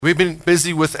We've been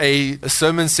busy with a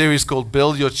sermon series called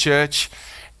Build Your Church,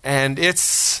 and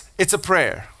it's a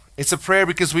prayer. It's a prayer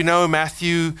because we know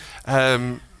Matthew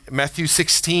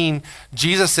 16,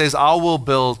 Jesus says, I will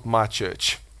build my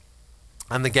church,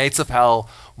 and the gates of hell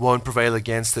won't prevail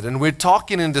against it. And we're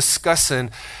talking and discussing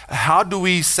how do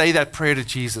we say that prayer to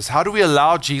Jesus? How do we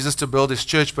allow Jesus to build his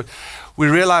church? But we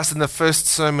realized in the first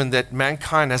sermon that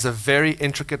mankind has a very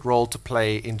intricate role to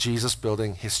play in Jesus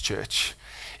building his church.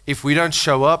 If we don't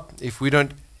show up, if we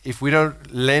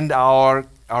don't lend our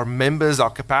members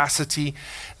our capacity,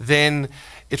 then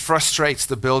it frustrates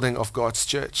the building of God's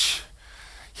church.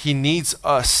 He needs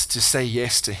us to say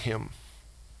yes to him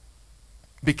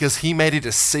because he made a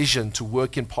decision to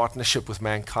work in partnership with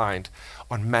mankind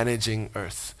on managing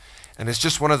earth. And it's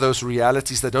just one of those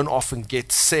realities that don't often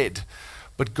get said.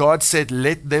 But God said,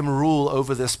 let them rule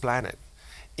over this planet.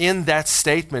 In that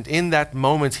statement, in that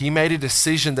moment, he made a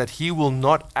decision that he will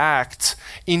not act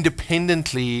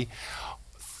independently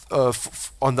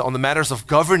on the matters of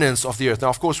governance of the earth. Now,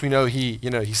 of course, we know he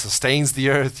sustains the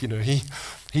earth.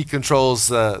 He controls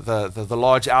the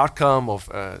large outcome of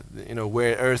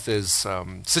where Earth is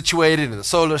situated in the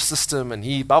solar system,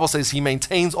 and Bible says he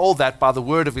maintains all that by the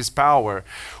word of his power.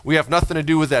 We have nothing to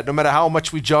do with that. No matter how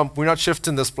much we jump, we're not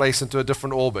shifting this place into a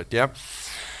different orbit. Yeah.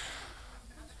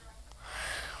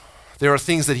 There are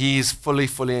things that he is fully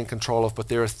in control of, but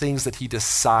there are things that he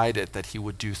decided that he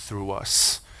would do through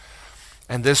us.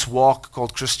 And this walk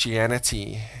called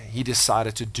Christianity, he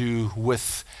decided to do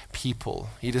with people.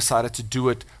 He decided to do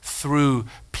it through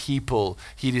people.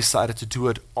 He decided to do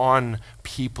it on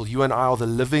people. You and I are the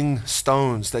living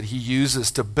stones that he uses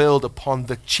to build upon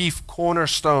the chief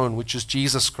cornerstone, which is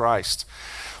Jesus Christ.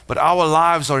 But our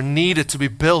lives are needed to be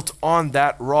built on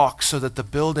that rock so that the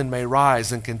building may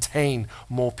rise and contain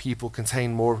more people,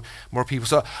 contain more people.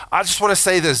 So I just want to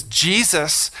say this.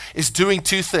 Jesus is doing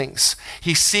two things.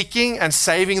 He's seeking and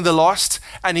saving the lost,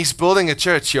 and he's building a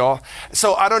church, y'all.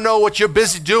 So I don't know what you're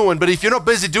busy doing, but if you're not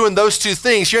busy doing those two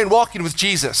things, you ain't walking with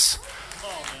Jesus.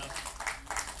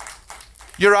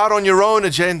 You're out on your own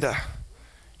agenda.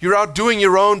 You're out doing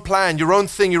your own plan, your own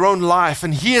thing, your own life,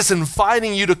 and he is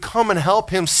inviting you to come and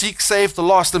help him seek, save the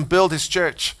lost, and build his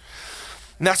church.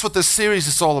 And that's what this series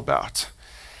is all about.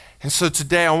 And so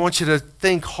today I want you to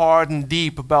think hard and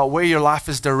deep about where your life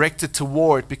is directed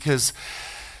toward, because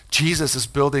Jesus is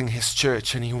building his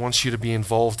church and he wants you to be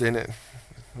involved in it.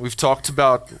 We've talked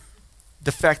about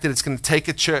the fact that it's going to take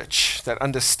a church that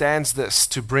understands this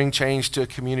to bring change to a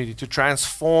community, to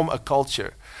transform a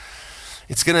culture.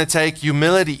 It's going to take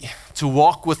humility to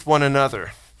walk with one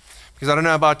another. Because I don't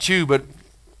know about you, but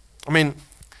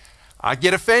I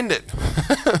get offended.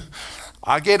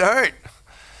 I get hurt.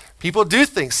 People do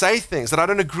things, say things that I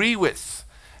don't agree with.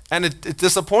 And it's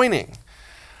disappointing.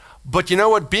 But you know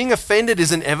what? Being offended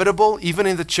is inevitable, even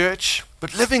in the church.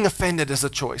 But living offended is a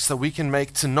choice that we can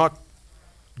make to not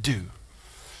do.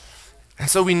 And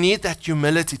so we need that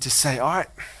humility to say, all right,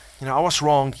 I was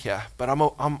wrong here, but I'm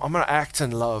going to act in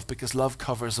love because love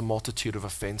covers a multitude of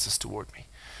offenses toward me.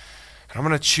 And I'm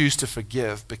going to choose to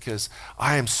forgive because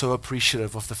I am so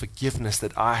appreciative of the forgiveness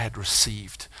that I had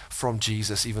received from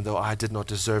Jesus, even though I did not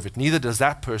deserve it. Neither does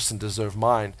that person deserve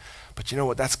mine. But you know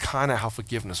what? That's kind of how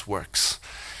forgiveness works.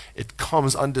 It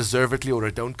comes undeservedly or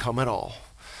it don't come at all.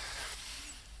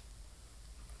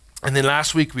 And then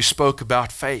last week we spoke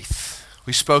about faith.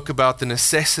 We spoke about the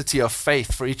necessity of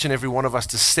faith for each and every one of us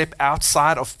to step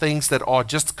outside of things that are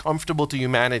just comfortable to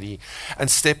humanity and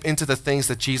step into the things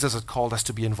that Jesus had called us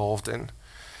to be involved in.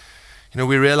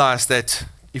 We realize that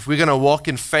if we're going to walk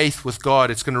in faith with God,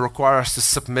 it's going to require us to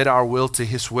submit our will to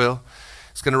his will.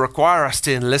 It's going to require us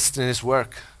to enlist in his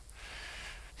work.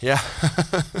 Yeah.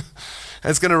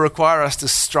 It's going to require us to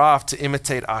strive to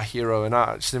imitate our hero. And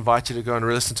I just invite you to go and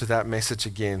listen to that message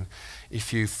again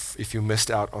if you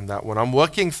missed out on that one. I'm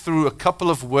working through a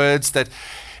couple of words that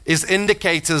is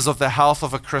indicators of the health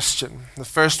of a Christian. The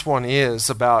first one is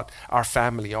about our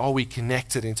family. Are we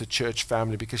connected into church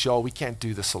family? Because y'all, we can't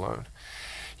do this alone.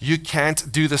 You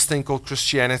can't do this thing called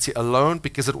Christianity alone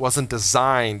because it wasn't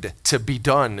designed to be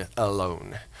done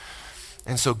alone.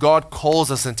 And so God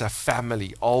calls us into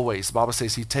family always. The Bible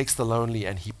says he takes the lonely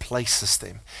and he places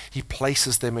them. He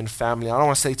places them in family. I don't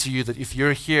want to say to you that if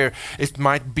you're here, it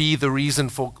might be the reason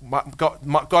for,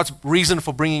 God's reason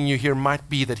for bringing you here might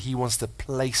be that he wants to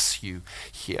place you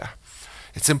here.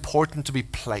 It's important to be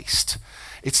placed.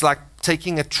 It's like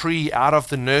taking a tree out of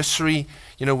the nursery,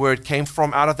 where it came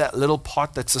from, out of that little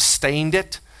pot that sustained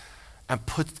it, and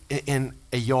put it in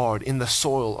a yard, in the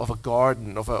soil of a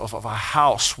garden, of a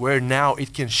house, where now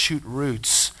it can shoot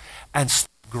roots and start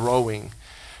growing.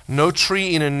 No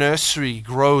tree in a nursery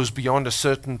grows beyond a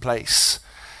certain place.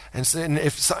 And so, and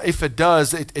if it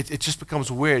does, it just becomes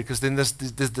weird, because then there's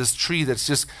this tree that's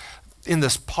just in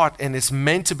this pot and it's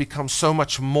meant to become so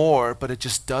much more, but it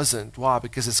just doesn't. Why?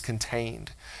 Because it's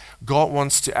contained. God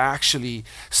wants to actually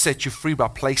set you free by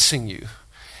placing you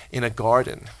in a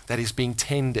garden that is being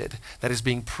tended, that is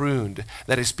being pruned,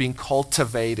 that is being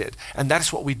cultivated. And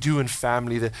that's what we do in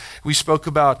family. We spoke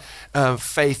about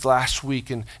faith last week,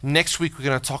 and next week we're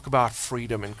going to talk about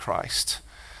freedom in Christ.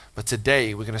 But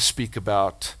today we're going to speak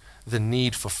about the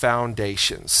need for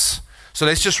foundations. So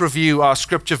let's just review our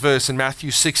scripture verse in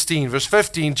Matthew 16, verse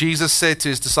 15. Jesus said to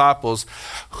his disciples,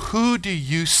 "Who do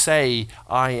you say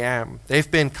I am?" They've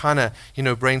been kind of,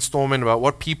 brainstorming about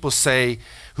what people say,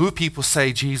 who people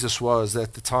say Jesus was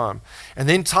at the time. And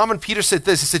then Simon Peter said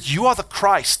this. He said, "You are the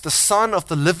Christ, the Son of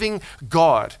the living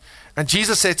God." And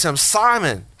Jesus said to him,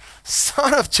 "Simon,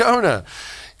 son of Jonah,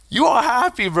 you are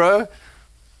happy, bro.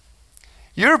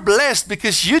 You're blessed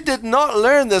because you did not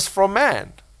learn this from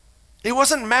man. It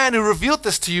wasn't man who revealed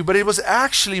this to you, but it was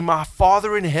actually my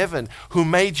Father in heaven who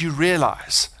made you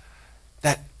realize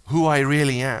that who I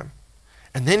really am."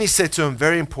 And then he said to him,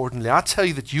 very importantly, "I tell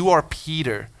you that you are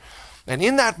Peter." And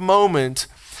in that moment,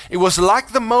 it was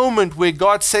like the moment where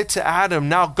God said to Adam,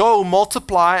 "Now go,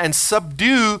 multiply, and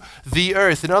subdue the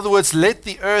earth." In other words, let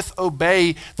the earth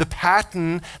obey the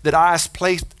pattern that I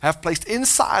have placed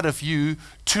inside of you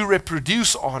to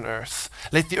reproduce on earth.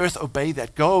 Let the earth obey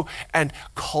that. Go and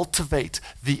cultivate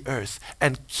the earth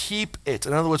and keep it.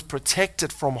 In other words, protect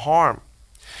it from harm.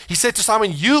 He said to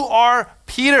Simon, "You are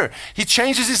Peter." He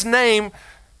changes his name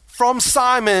from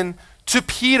Simon to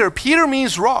Peter. Peter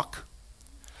means rock.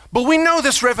 But we know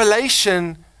this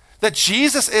revelation that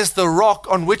Jesus is the rock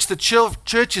on which the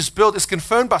church is built is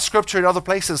confirmed by Scripture in other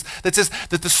places. That says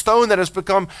that the stone that has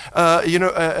become,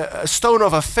 a stone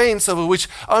of offense over which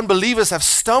unbelievers have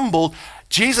stumbled,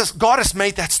 God has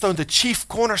made that stone the chief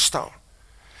cornerstone.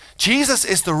 Jesus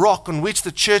is the rock on which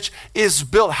the church is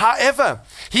built. However,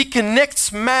 he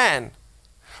connects man,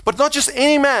 but not just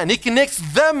any man. He connects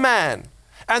the man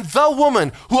and the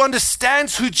woman who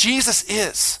understands who Jesus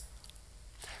is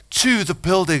to the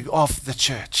building of the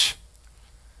church.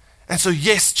 And so,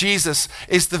 yes, Jesus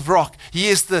is the rock. He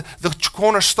is the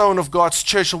cornerstone of God's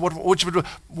church,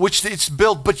 which it's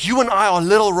built. But you and I are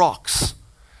little rocks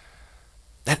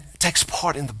that takes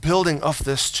part in the building of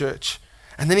this church.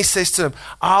 And then he says to him,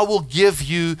 "I will give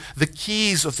you the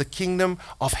keys of the kingdom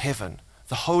of heaven,"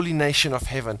 the holy nation of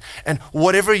heaven. "And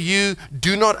whatever you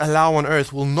do not allow on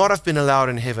earth will not have been allowed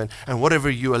in heaven. And whatever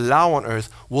you allow on earth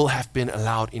will have been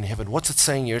allowed in heaven." What's it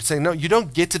saying here? It's saying, no, you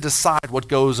don't get to decide what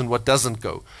goes and what doesn't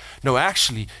go. No,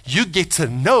 actually, you get to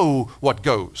know what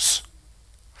goes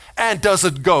and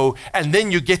doesn't go, and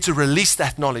then you get to release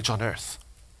that knowledge on earth.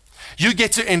 You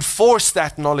get to enforce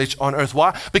that knowledge on earth.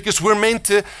 Why? Because we're meant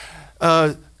to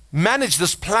manage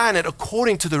this planet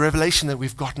according to the revelation that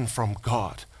we've gotten from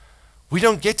God. We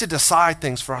don't get to decide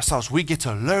things for ourselves. We get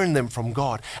to learn them from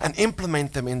God and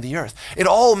implement them in the earth. It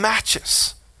all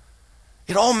matches.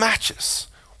 It all matches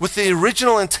with the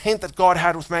original intent that God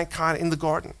had with mankind in the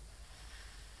garden.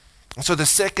 And so the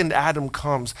second Adam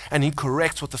comes and he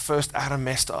corrects what the first Adam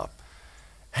messed up.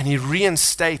 And he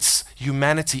reinstates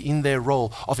humanity in their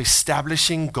role of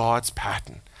establishing God's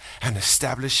pattern and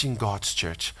establishing God's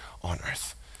church on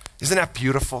earth. Isn't that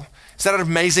beautiful? Is that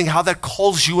amazing how that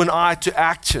calls you and I to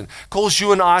action, calls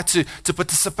you and I to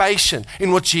participation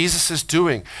in what Jesus is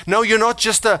doing? No, you're not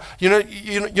just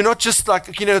you're not just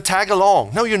like, tag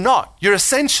along. No, you're not. You're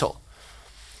essential.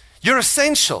 You're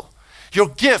essential. Your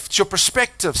gifts, your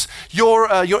perspectives,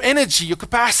 your energy, your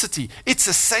capacity, it's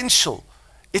essential.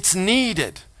 It's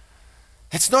needed.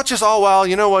 It's not just, oh, well,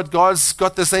 you know what, God's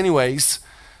got this anyways.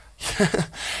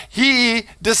 He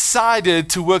decided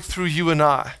to work through you and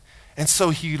I. And so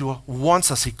he wants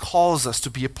us, he calls us to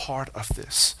be a part of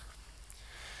this.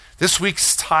 This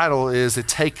week's title is It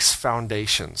Takes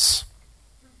Foundations.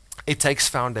 It takes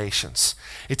foundations.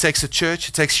 It takes a church,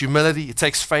 it takes humility, it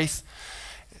takes faith.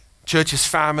 Church is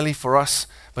family for us,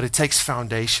 but it takes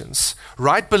foundations.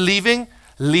 Right believing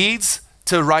leads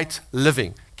to right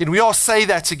living. Can we all say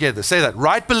that together? Say that.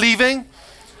 Right believing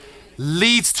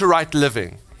leads to right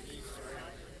living.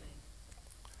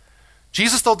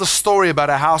 Jesus told the story about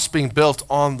a house being built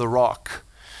on the rock.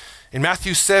 In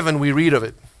Matthew 7, we read of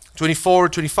it.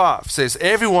 24-25 says,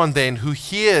 "Everyone then who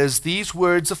hears these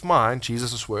words of mine,"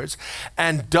 Jesus' words,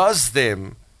 "and does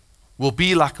them will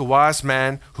be like a wise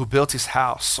man who built his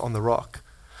house on the rock.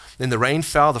 Then the rain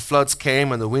fell, the floods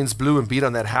came, and the winds blew and beat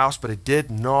on that house, but it did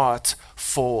not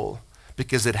fall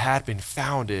because it had been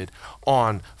founded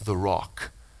on the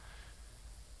rock."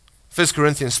 1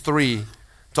 Corinthians 3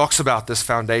 talks about this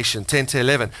foundation, 10 to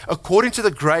 11. According to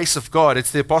the grace of God,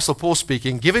 it's the Apostle Paul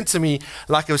speaking, given to me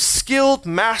like a skilled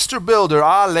master builder,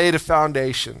 I laid a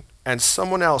foundation, and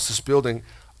someone else is building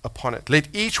upon it. Let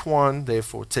each one,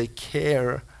 therefore, take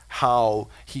care how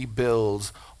he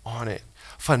builds on it.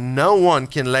 For no one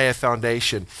can lay a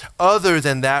foundation other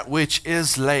than that which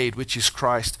is laid, which is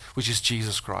Christ, which is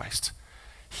Jesus Christ.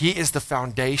 He is the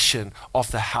foundation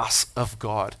of the house of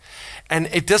God. And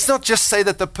it does not just say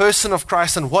that the person of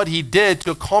Christ and what he did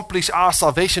to accomplish our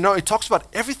salvation. No, it talks about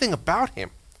everything about him.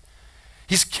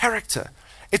 His character.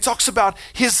 It talks about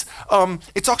his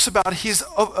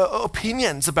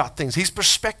opinions about things, his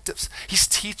perspectives, his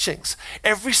teachings.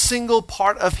 Every single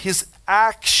part of his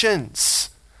actions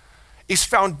is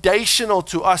foundational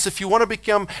to us. If you want to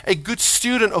become a good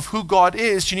student of who God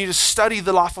is, you need to study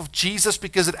the life of Jesus,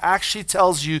 because it actually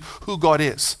tells you who God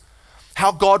is,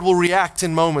 how God will react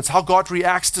in moments, how God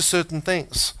reacts to certain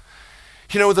things.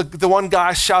 You know, the one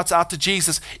guy shouts out to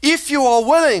Jesus, "If you are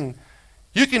willing,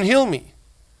 you can heal me."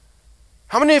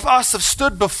 How many of us have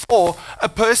stood before a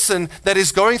person that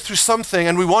is going through something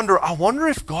and we wonder, I wonder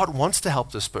if God wants to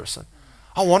help this person.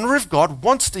 I wonder if God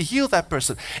wants to heal that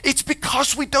person. It's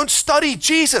because we don't study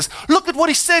Jesus. Look at what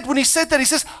he said when he said that. He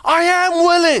says, I am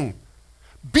willing.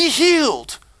 Be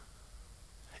healed.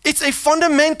 It's a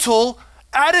fundamental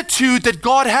attitude that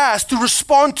God has to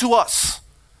respond to us,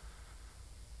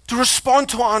 to respond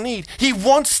to our need. He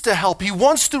wants to help. He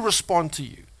wants to respond to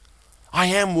you. I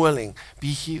am willing.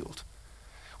 Be healed.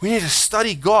 We need to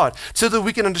study God so that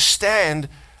we can understand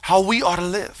how we ought to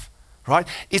live. Right?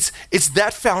 It's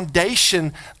that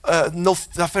foundation,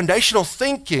 the foundational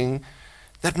thinking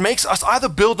that makes us either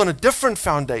build on a different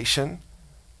foundation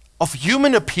of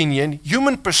human opinion,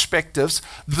 human perspectives,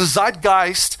 the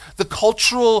zeitgeist, the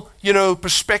cultural,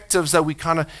 perspectives that we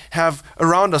kind of have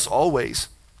around us always,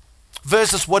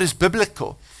 versus what is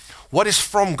biblical, what is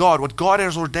from God, what God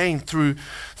has ordained through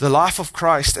the life of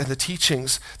Christ and the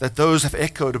teachings that those have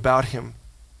echoed about him.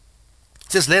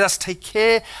 It says, let us take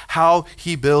care how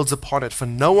he builds upon it, for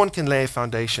no one can lay a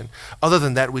foundation other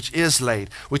than that which is laid,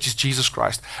 which is Jesus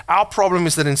Christ. Our problem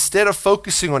is that instead of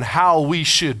focusing on how we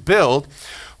should build,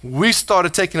 we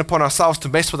started taking upon ourselves to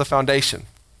mess with the foundation.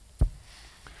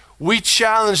 We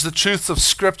challenge the truths of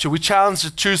Scripture. We challenge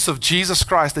the truths of Jesus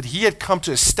Christ that he had come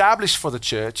to establish for the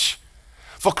church,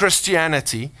 for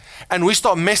Christianity, and we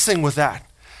start messing with that.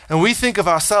 And we think of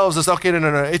ourselves as, okay,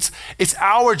 no. It's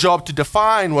our job to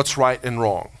define what's right and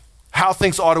wrong, how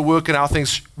things ought to work and how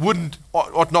things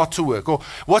ought not to work, or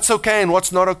what's okay and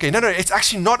what's not okay. No, it's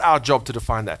actually not our job to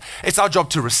define that. It's our job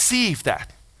to receive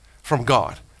that from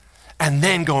God and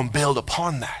then go and build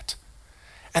upon that.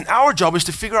 And our job is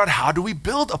to figure out, how do we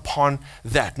build upon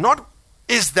that? Not,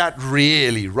 is that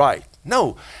really right?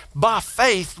 No, by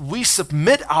faith, we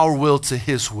submit our will to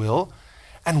his will,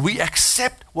 and we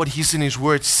accept what he's in his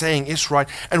word saying is right.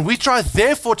 And we try,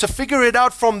 therefore, to figure it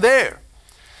out from there.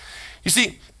 You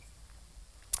see,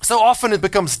 so often it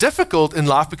becomes difficult in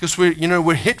life because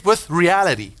we're hit with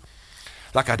reality.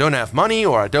 Like, I don't have money,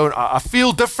 or I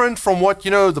feel different from what,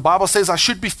 the Bible says I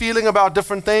should be feeling about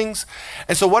different things.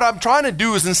 And so what I'm trying to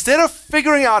do is, instead of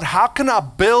figuring out how can I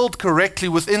build correctly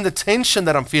within the tension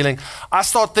that I'm feeling, I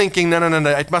start thinking, no,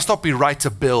 it must not be right to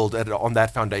build on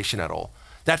that foundation at all.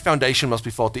 That foundation must be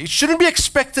faulty. It shouldn't be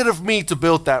expected of me to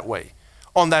build that way,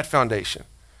 on that foundation.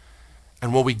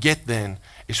 And what we get then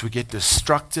is we get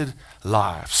destructed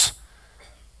lives.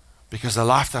 Because a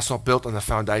life that's not built on the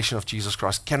foundation of Jesus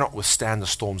Christ cannot withstand the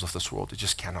storms of this world. It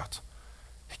just cannot.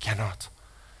 It cannot.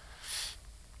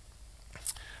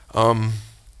 And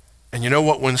you know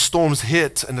what? When storms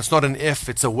hit, and it's not an if,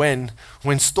 it's a when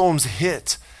storms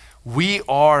hit, we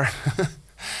are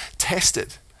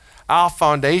tested. Our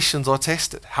foundations are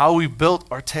tested. How we built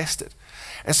are tested.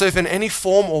 And so if in any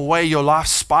form or way your life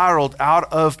spiraled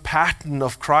out of pattern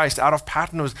of Christ, out of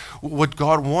pattern of what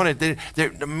God wanted,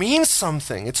 it means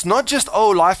something. It's not just,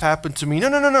 life happened to me.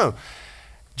 No.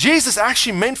 Jesus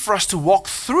actually meant for us to walk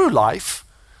through life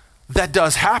that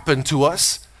does happen to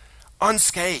us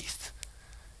unscathed.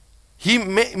 He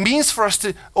means for us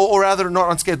to, or rather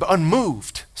not unscathed, but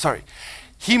unmoved. Sorry.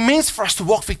 He means for us to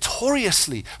walk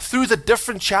victoriously through the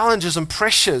different challenges and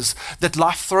pressures that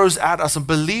life throws at us. And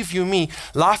believe you me,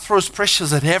 life throws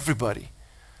pressures at everybody.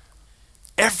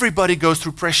 Everybody goes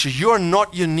through pressure. You're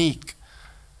not unique.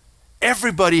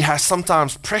 Everybody has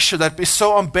sometimes pressure that is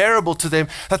so unbearable to them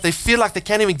that they feel like they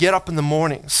can't even get up in the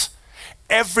mornings.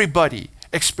 Everybody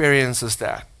experiences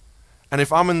that. And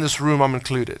if I'm in this room, I'm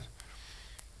included.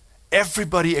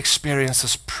 Everybody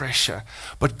experiences pressure,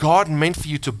 but God meant for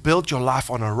you to build your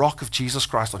life on a rock of Jesus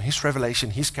Christ, on His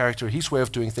revelation, His character, His way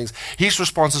of doing things, His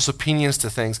responses, opinions to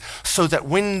things, so that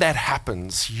when that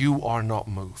happens, you are not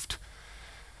moved.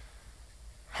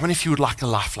 How many of you would like a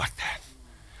life like that?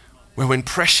 Where when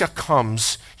pressure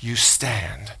comes, you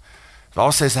stand. The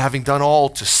Bible says, having done all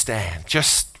to stand,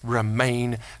 just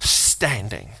remain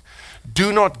standing.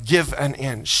 Do not give an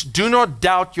inch. Do not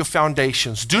doubt your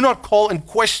foundations. Do not call and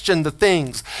question the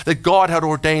things that God had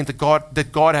ordained, that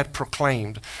God had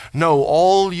proclaimed. No,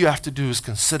 all you have to do is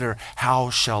consider, how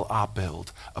shall I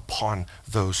build upon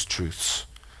those truths?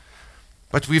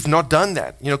 But we've not done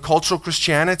that. Cultural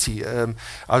Christianity.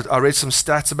 I read some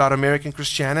stats about American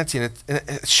Christianity, and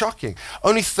it's shocking.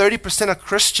 Only 30% of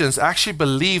Christians actually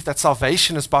believe that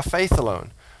salvation is by faith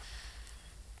alone.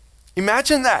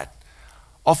 Imagine that.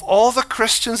 Of all the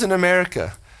Christians in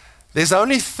America, there's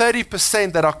only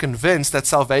 30% that are convinced that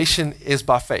salvation is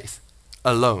by faith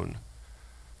alone.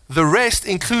 The rest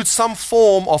includes some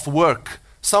form of work,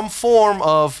 some form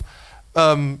of,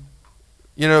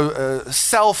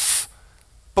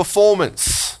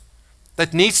 self-performance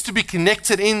that needs to be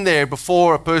connected in there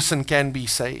before a person can be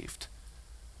saved.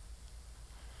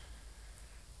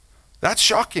 That's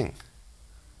shocking.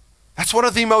 That's one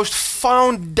of the most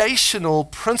foundational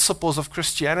principles of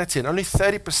Christianity, and only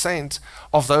 30%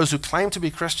 of those who claim to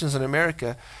be Christians in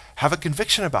America have a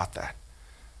conviction about that.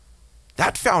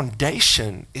 That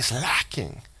foundation is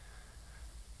lacking.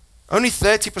 Only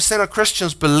 30% of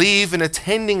Christians believe in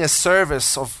attending a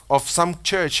service of some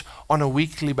church on a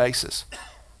weekly basis.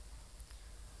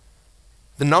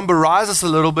 The number rises a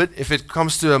little bit if it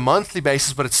comes to a monthly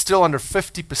basis, but it's still under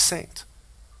 50%.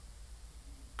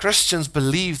 Christians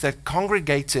believe that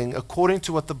congregating according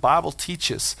to what the Bible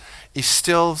teaches is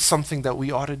still something that we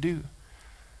ought to do.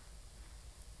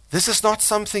 This is not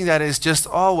something that is just,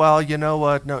 oh, well, you know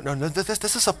what? No.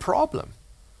 This is a problem.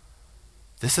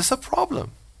 This is a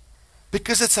problem.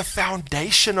 Because it's a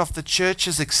foundation of the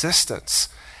church's existence.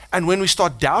 And when we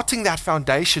start doubting that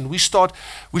foundation, we start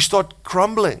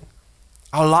crumbling.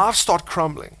 Our lives start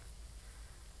crumbling.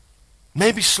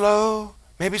 Maybe slow,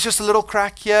 maybe it's just a little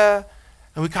crack here,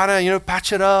 and we kind of,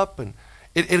 patch it up, and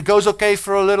it goes okay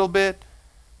for a little bit.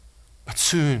 But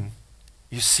soon,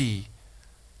 you see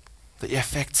the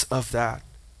effects of that.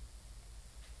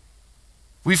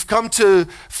 We've come to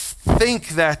think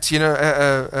that,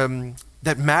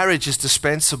 that marriage is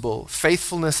dispensable,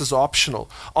 faithfulness is optional,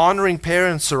 honoring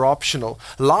parents are optional,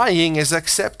 lying is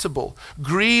acceptable,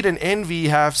 greed and envy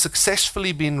have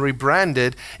successfully been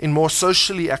rebranded in more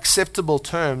socially acceptable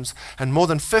terms, and more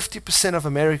than 50% of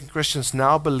American Christians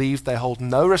now believe they hold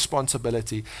no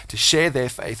responsibility to share their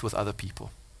faith with other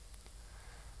people.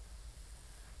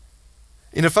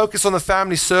 In a Focus on the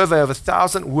Family survey of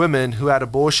 1,000 women who had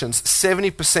abortions,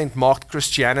 70% marked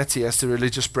Christianity as their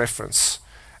religious preference,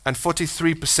 and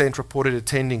 43% reported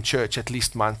attending church at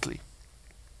least monthly.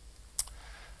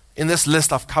 In this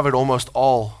list, I've covered almost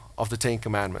all of the 10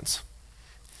 Commandments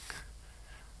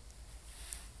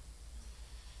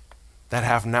that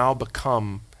have now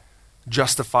become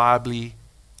justifiably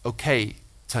okay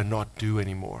to not do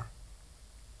anymore.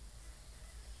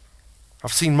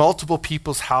 I've seen multiple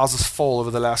people's houses fall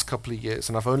over the last couple of years,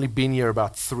 and I've only been here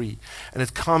about 3. And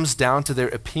it comes down to their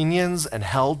opinions and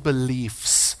held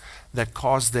beliefs that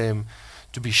cause them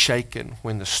to be shaken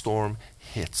when the storm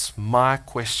hits. My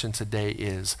question today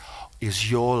is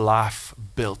your life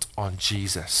built on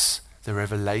Jesus, the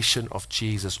revelation of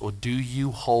Jesus, or do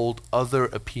you hold other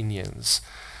opinions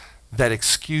that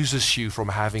excuses you from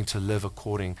having to live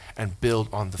according and build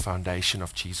on the foundation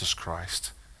of Jesus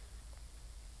Christ?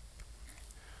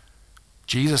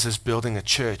 Jesus is building a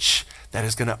church that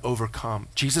is going to overcome.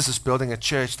 Jesus is building a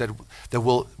church that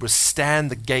will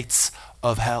withstand the gates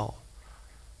of hell.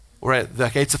 Or the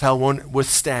gates of hell won't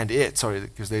withstand it.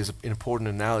 Because there's an important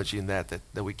analogy in that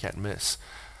we can't miss.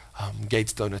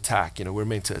 Gates don't attack. We're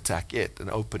meant to attack it and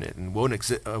open it and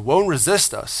won't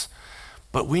resist us.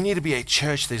 But we need to be a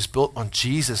church that is built on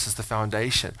Jesus as the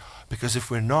foundation. Because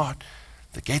if we're not,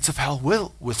 the gates of hell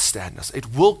will withstand us.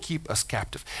 It will keep us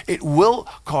captive. It will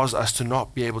cause us to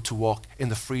not be able to walk in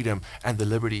the freedom and the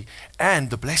liberty and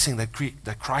the blessing that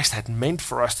Christ had meant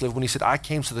for us to live when he said, I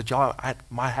came so that y'all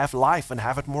might have life and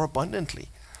have it more abundantly.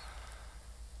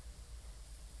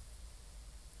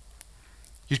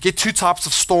 You get 2 types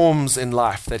of storms in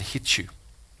life that hit you.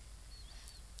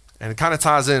 And it kind of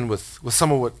ties in with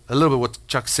some of a little bit what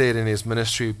Chuck said in his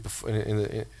ministry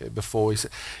before. He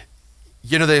said,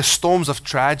 there are storms of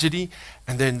tragedy,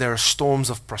 and then there are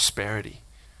storms of prosperity.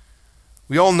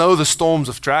 We all know the storms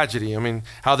of tragedy. I mean,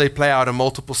 how they play out in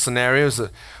multiple scenarios.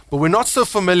 But we're not so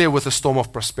familiar with the storm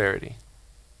of prosperity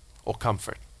or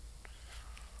comfort.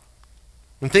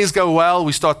 When things go well,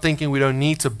 we start thinking we don't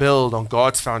need to build on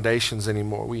God's foundations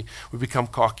anymore. We become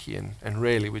cocky and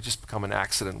really we just become an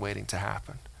accident waiting to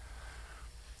happen.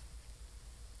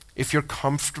 If you're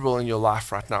comfortable in your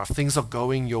life right now, if things are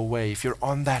going your way, if you're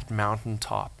on that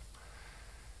mountaintop,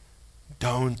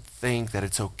 don't think that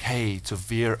it's okay to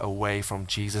veer away from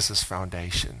Jesus'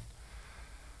 foundation.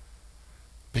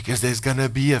 Because there's going to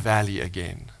be a valley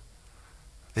again.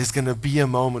 There's going to be a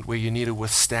moment where you need to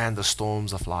withstand the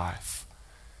storms of life.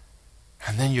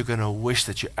 And then you're going to wish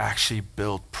that you actually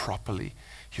built properly.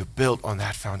 You built on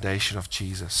that foundation of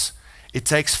Jesus. It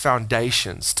takes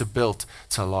foundations to build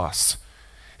to last.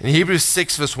 In Hebrews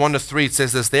 6 verse 1 to 3 it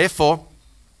says this, therefore,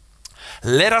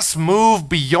 let us move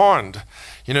beyond,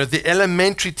 the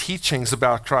elementary teachings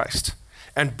about Christ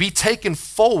and be taken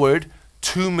forward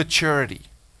to maturity.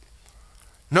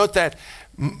 Note that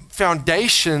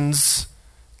foundations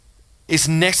is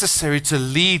necessary to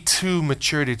lead to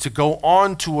maturity, to go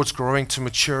on towards growing to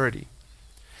maturity.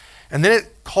 And then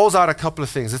it calls out a couple of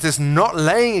things. It is not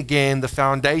laying again the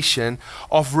foundation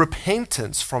of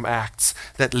repentance from acts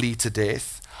that lead to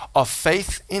death, of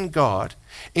faith in God,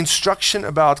 instruction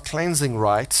about cleansing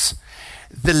rites,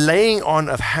 the laying on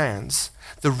of hands,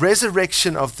 the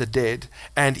resurrection of the dead,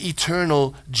 and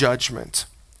eternal judgment.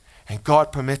 And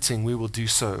God permitting, we will do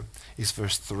so, is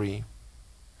verse 3.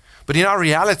 But in our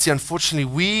reality, unfortunately,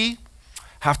 we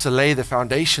have to lay the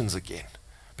foundations again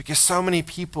because so many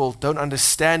people don't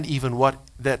understand even what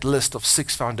that list of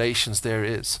 6 foundations there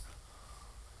is.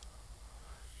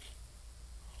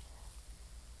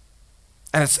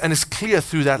 And it's clear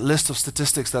through that list of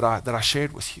statistics that I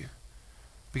shared with you.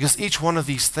 Because each one of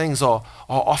these things are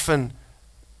often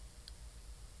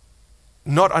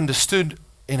not understood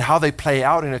in how they play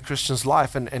out in a Christian's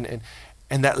life. And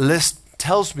that list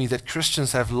tells me that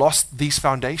Christians have lost these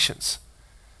foundations.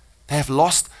 They have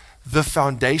lost the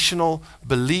foundational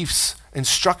beliefs,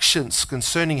 instructions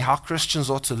concerning how Christians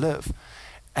ought to live,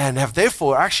 and have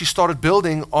therefore actually started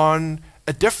building on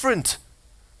a different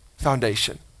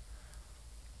foundation.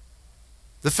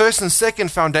 The first and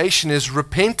second foundation is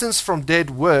repentance from dead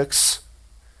works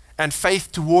and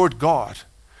faith toward God.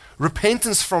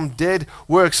 Repentance from dead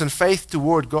works and faith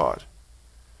toward God.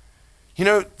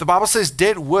 The Bible says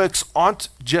dead works aren't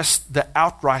just the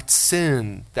outright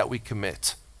sin that we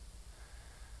commit.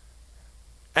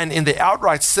 And in the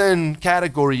outright sin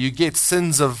category, you get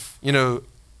sins of,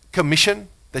 commission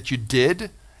that you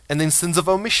did, and then sins of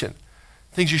omission.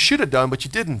 Things you should have done, but you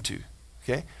didn't do.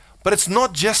 Okay? But it's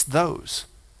not just those.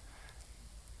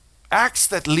 Acts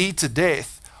that lead to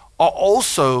death are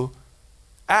also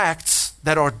acts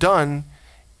that are done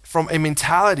from a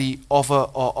mentality of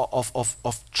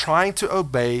trying to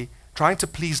obey, trying to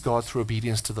please God through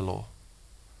obedience to the law.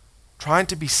 Trying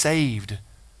to be saved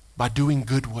by doing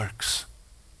good works.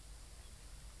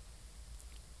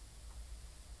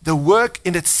 The work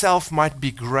in itself might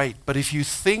be great, but if you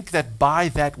think that by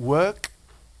that work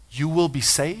you will be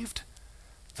saved,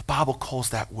 the Bible calls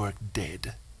that work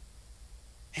dead.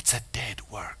 It's a dead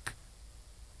work.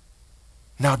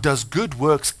 Now, does good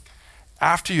works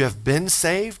after you have been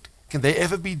saved, can they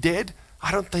ever be dead?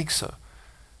 I don't think so.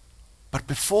 But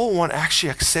before one actually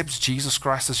accepts Jesus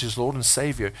Christ as his Lord and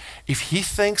Savior, if he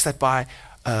thinks that by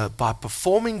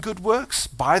performing good works,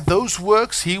 by those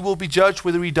works, he will be judged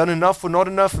whether he done enough or not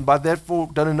enough, and by therefore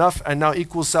done enough and now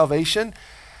equals salvation,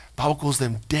 the Bible calls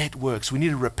them dead works. We need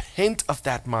to repent of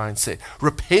that mindset,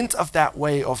 repent of that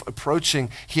way of approaching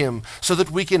him so that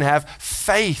we can have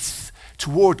faith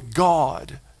toward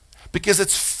God. Because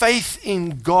it's faith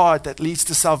in God that leads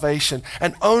to salvation,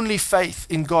 and only faith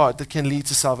in God that can lead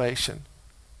to salvation.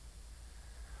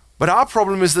 But our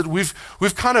problem is that we've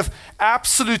kind of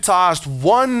absolutized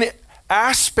one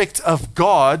aspect of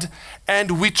God,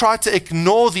 and we try to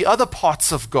ignore the other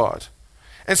parts of God.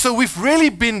 And so we've really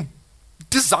been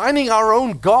designing our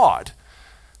own God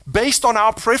based on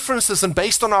our preferences and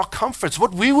based on our comforts,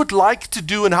 what we would like to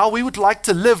do and how we would like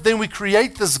to live. Then we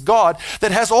create this God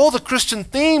that has all the Christian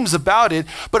themes about it,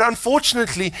 but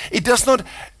unfortunately, it does not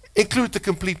include the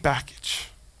complete package.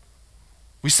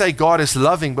 We say God is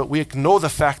loving, but we ignore the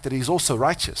fact that he's also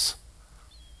righteous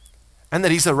and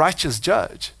that he's a righteous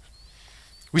judge.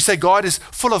 We say God is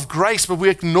full of grace, but we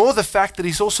ignore the fact that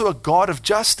he's also a God of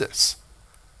justice.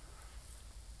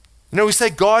 We say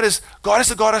God is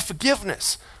a God of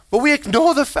forgiveness, but we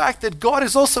ignore the fact that God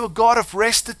is also a God of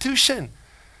restitution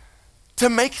to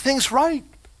make things right.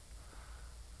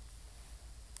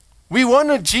 We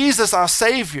want Jesus our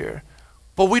Savior,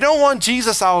 but we don't want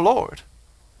Jesus our Lord.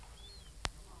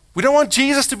 We don't want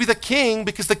Jesus to be the king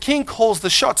because the king calls the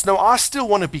shots. No, I still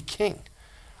want to be king.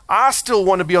 I still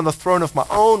want to be on the throne of my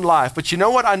own life. But you know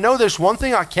what? I know there's one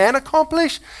thing I can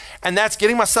accomplish, and that's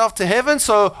getting myself to heaven.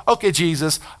 So, okay,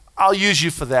 Jesus, I'll use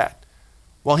you for that.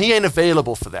 Well, he ain't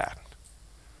available for that.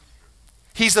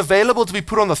 He's available to be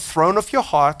put on the throne of your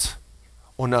heart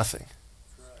or nothing.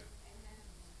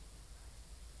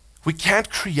 We can't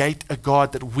create a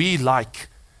God that we like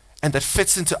and that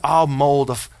fits into our mold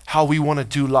of how we want to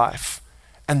do life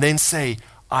and then say,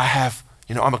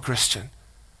 I'm a Christian.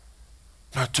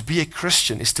 No, to be a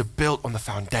Christian is to build on the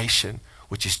foundation,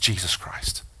 which is Jesus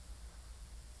Christ.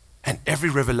 And every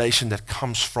revelation that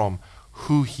comes from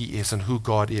who he is and who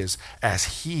God is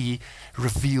as he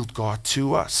revealed God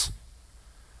to us.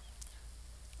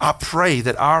 I pray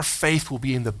that our faith will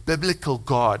be in the biblical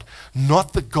God,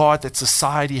 not the God that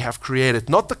society have created,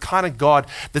 not the kind of God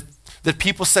that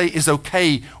people say is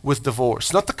okay with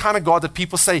divorce, not the kind of God that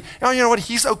people say, oh, you know what,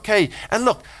 he's okay. And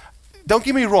look, don't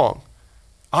get me wrong.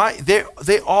 There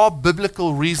are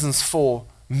biblical reasons for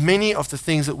many of the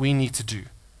things that we need to do,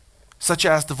 such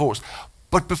as divorce.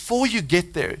 But before you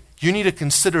get there, you need to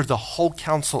consider the whole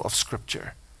counsel of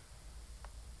Scripture.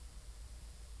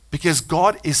 Because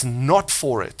God is not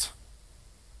for it.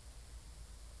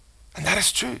 And that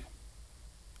is true.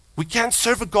 We can't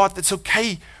serve a God that's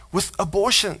okay with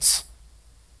abortions.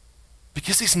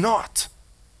 Because he's not.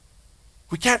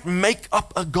 We can't make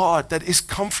up a God that is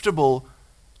comfortable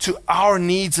to our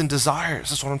needs and desires.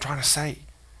 That's what I'm trying to say.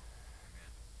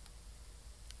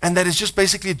 And that is just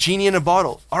basically a genie in a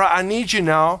bottle. All right, I need you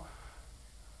now.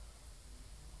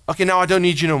 Okay, now I don't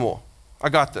need you no more. I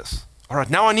got this. All right,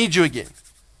 now I need you again.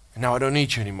 And now I don't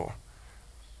need you anymore.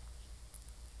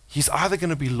 He's either going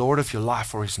to be Lord of your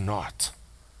life or he's not.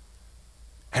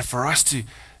 And for us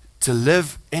to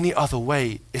live any other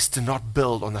way is to not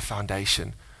build on the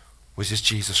foundation, which is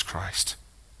Jesus Christ.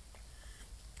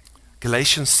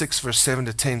 Galatians 6 verse 7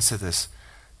 to 10 says this,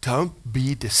 don't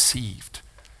be deceived.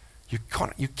 You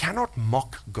cannot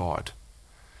mock God.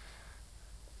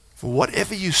 For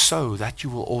whatever you sow, that you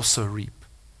will also reap.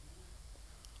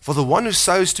 For the one who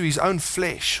sows to his own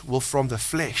flesh will from the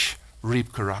flesh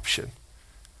reap corruption.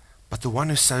 But the one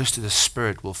who sows to the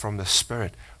Spirit will from the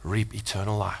Spirit reap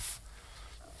eternal life.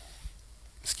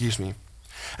 Excuse me.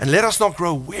 And let us not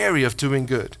grow weary of doing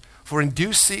good, for in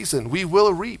due season we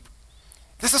will reap.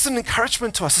 This is an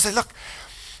encouragement to us to say, look,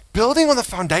 building on the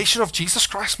foundation of Jesus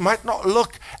Christ might not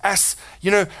look as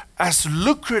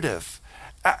lucrative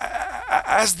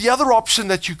as the other option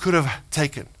that you could have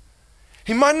taken.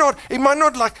 It might not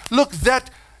look that,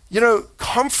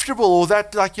 comfortable or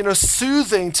that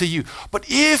soothing to you. But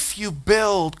if you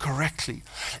build correctly,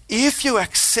 if you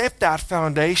accept that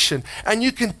foundation and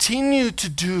you continue to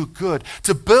do good,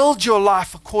 to build your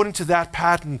life according to that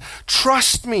pattern,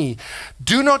 trust me,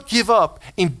 do not give up.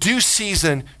 In due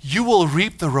season, you will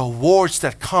reap the rewards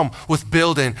that come with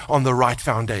building on the right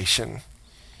foundation.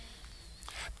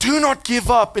 Do not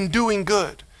give up in doing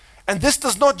good. And this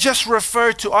does not just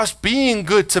refer to us being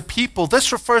good to people.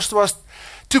 This refers to us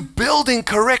to building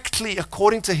correctly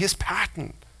according to his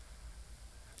pattern.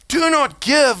 Do not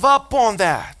give up on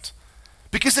that,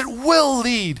 because it will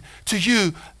lead to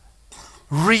you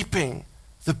reaping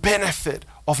the benefit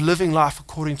of living life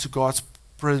according to God's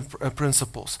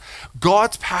principles.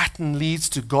 God's pattern leads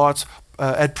to God's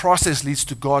process leads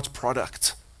to God's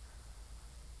product.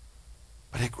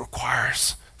 But it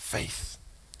requires faith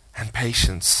and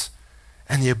patience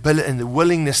and the ability and the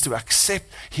willingness to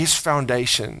accept his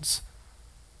foundations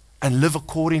and live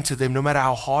according to them, no matter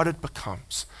how hard it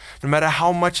becomes, no matter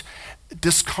how much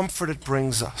discomfort it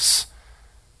brings us.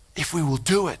 If we will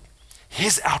do it,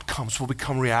 his outcomes will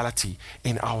become reality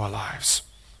in our lives.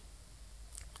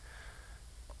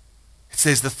 It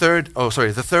says the third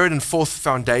and fourth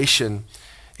foundation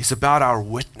is about our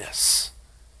witness.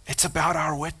 It's about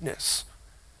our witness.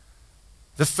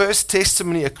 The first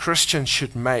testimony a Christian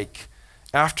should make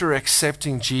after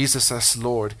accepting Jesus as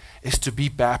Lord is to be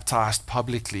baptized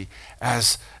publicly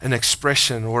as an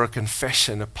expression or a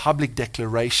confession, a public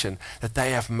declaration that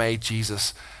they have made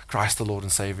Jesus Christ the Lord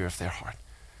and Savior of their heart.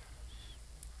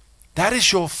 That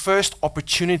is your first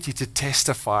opportunity to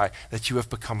testify that you have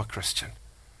become a Christian.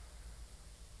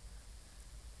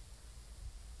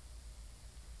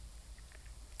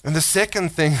 And the second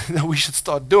thing that we should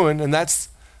start doing, and that's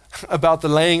about the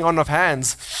laying on of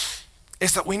hands,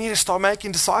 is that we need to start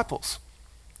making disciples.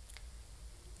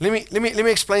 Let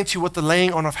me explain to you what the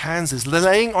laying on of hands is. The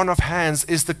laying on of hands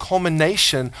is the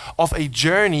culmination of a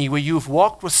journey where you've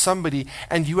walked with somebody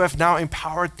and you have now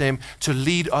empowered them to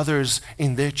lead others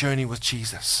in their journey with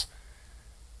Jesus.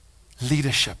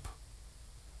 Leadership.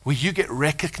 where you get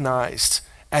recognized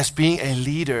as being a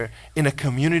leader in a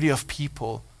community of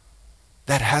people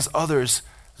that has others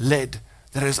led,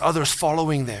 that has others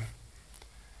following them.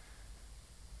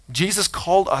 Jesus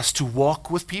called us to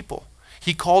walk with people.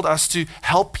 He called us to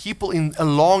help people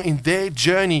along in their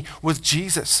journey with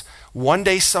Jesus. One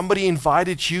day somebody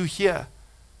invited you here.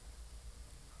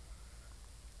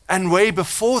 And way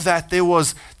before that, there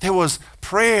was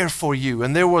prayer for you,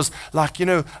 and there was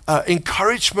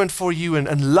encouragement for you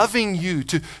and loving you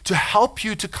to help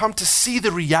you to come to see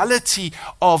the reality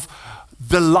of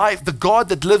the life, the God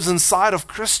that lives inside of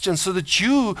Christians, so that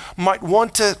you might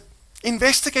want to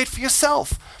investigate for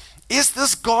yourself. Is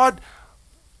this God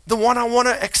the one I want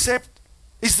to accept?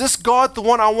 Is this God the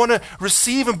one I want to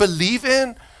receive and believe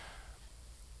in?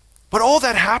 But all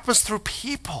that happens through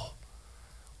people.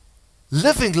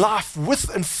 Living life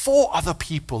with and for other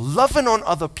people, loving on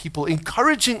other people,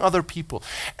 encouraging other people,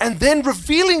 and then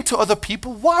revealing to other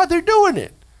people why they're doing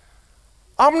it.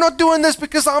 I'm not doing this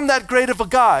because I'm that great of a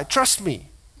guy, trust me.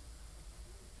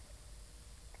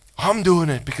 I'm doing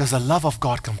it because the love of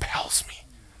God compels me.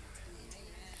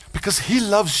 Because He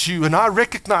loves you, and I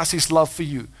recognize His love for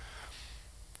you.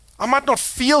 I might not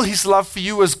feel His love for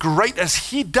you as great as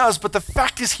He does, but the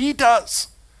fact is He does.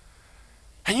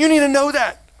 And you need to know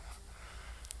that.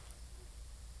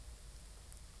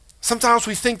 Sometimes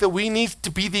we think that we need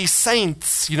to be these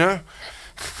saints,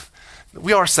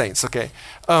 We are saints, okay?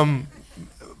 But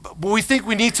we think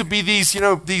we need to be these,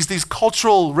 these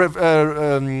cultural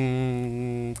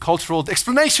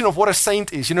explanation of what a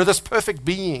saint is. This perfect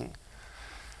being.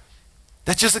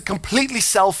 That's just a completely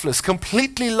selfless,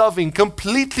 completely loving,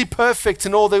 completely perfect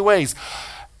in all their ways.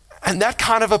 And that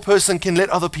kind of a person can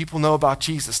let other people know about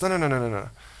Jesus. No.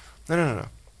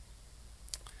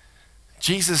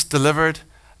 Jesus delivered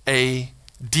a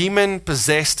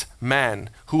demon-possessed man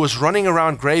who was running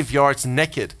around graveyards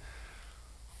naked.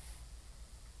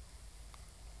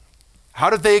 How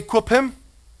did they equip him?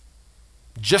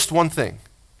 Just one thing.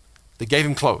 They gave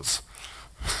him clothes.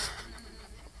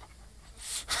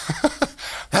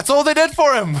 That's all they did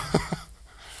for him.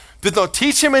 Did not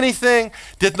teach him anything,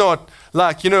 did not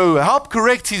help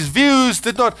correct his views,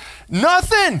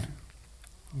 nothing.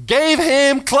 Gave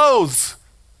him clothes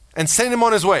and sent him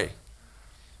on his way.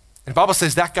 And the Bible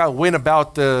says that guy went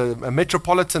about a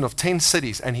metropolitan of 10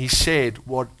 cities and he shared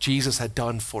what Jesus had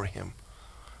done for him.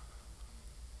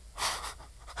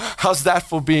 How's that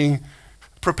for being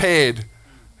prepared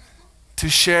to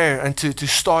share and to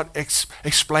start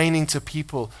explaining to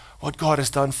people what God has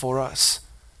done for us?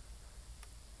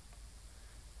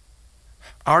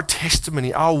 Our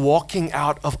testimony, our walking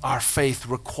out of our faith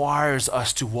requires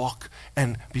us to walk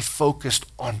and be focused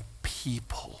on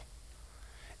people.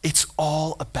 It's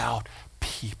all about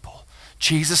people.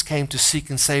 Jesus came to seek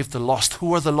and save the lost.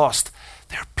 Who are the lost?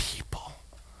 They're people.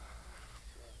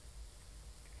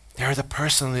 They're the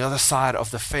person on the other side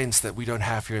of the fence that we don't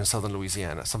have here in southern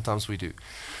Louisiana. Sometimes we do.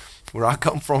 Where I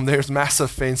come from, there's massive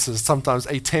fences, sometimes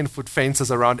 10-foot fences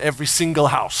around every single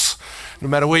house, no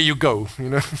matter where you go.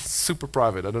 Super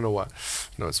private. I don't know why.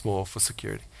 No, it's more for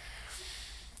security.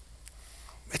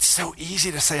 It's so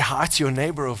easy to say hi to your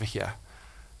neighbor over here.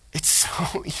 It's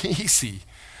so easy.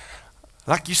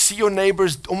 Like you see your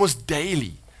neighbors almost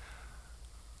daily.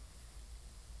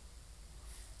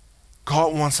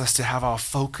 God wants us to have our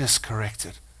focus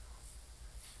corrected.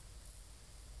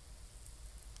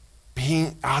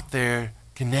 Being out there,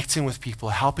 connecting with people,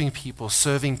 helping people,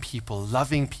 serving people,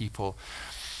 loving people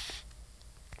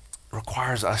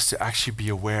requires us to actually be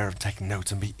aware and take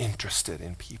notes and be interested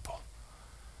in people.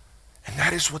 And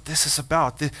that is what this is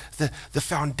about. The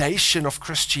foundation of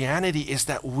Christianity is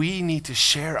that we need to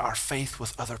share our faith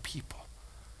with other people.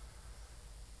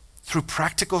 Through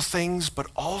practical things, but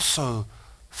also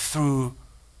through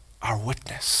our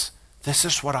witness. This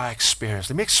is what I experienced.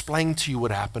 Let me explain to you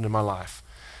what happened in my life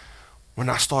when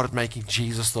I started making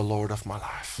Jesus the Lord of my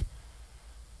life.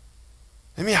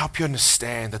 Let me help you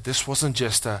understand that this wasn't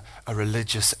just a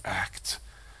religious act.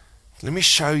 Let me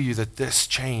show you that this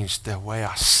changed the way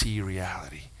I see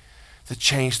reality. That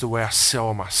changed the way I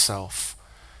saw myself.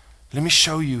 Let me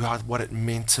show you what it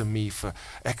meant to me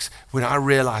when I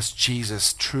realized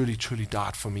Jesus truly, truly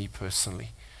died for me personally.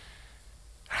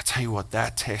 And I tell you what,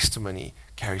 that testimony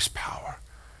carries power.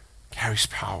 Carries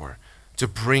power to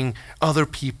bring other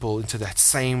people into that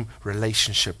same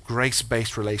relationship,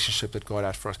 grace-based relationship that God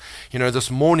had for us. This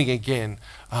morning again,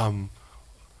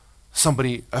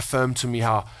 somebody affirmed to me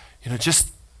how,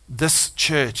 just this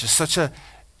church is such an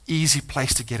easy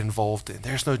place to get involved in.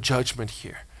 There's no judgment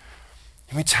here.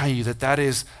 Let me tell you that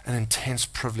is an intense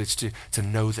privilege to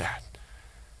know that.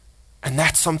 And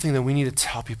that's something that we need to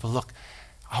tell people, look,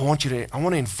 I want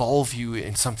to involve you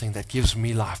in something that gives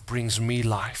me life, brings me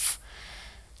life.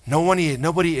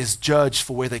 Nobody is judged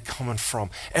for where they're coming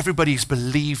from. Everybody's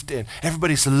believed in,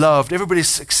 everybody's loved,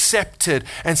 everybody's accepted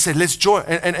and said, let's join,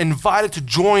 and invited to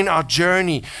join our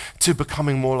journey to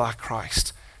becoming more like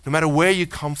Christ. No matter where you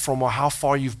come from or how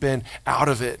far you've been out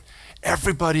of it,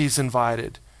 everybody is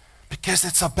invited because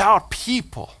it's about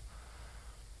people.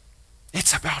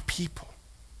 It's about people.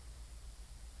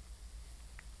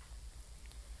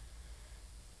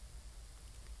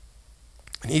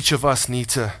 And each of us need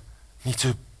to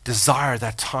desire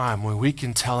that time when we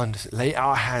can tell and lay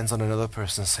our hands on another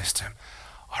person and say to him,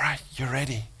 all right, you're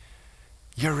ready.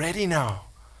 You're ready now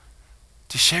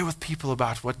to share with people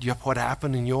about what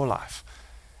happened in your life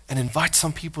and invite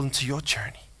some people into your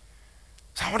journey.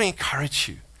 So I want to encourage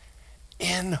you,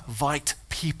 invite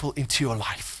people into your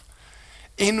life.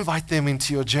 Invite them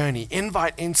into your journey.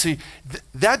 Invite into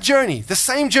that journey, the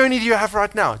same journey that you have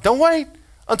right now. Don't wait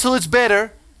until it's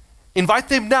better. Invite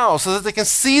them now so that they can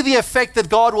see the effect that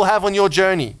God will have on your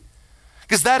journey.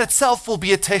 Because that itself will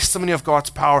be a testimony of God's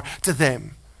power to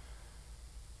them.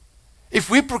 If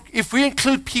we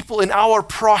include people in our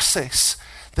process,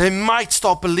 they might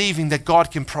start believing that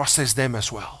God can process them as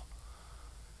well.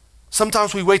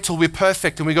 Sometimes we wait till we're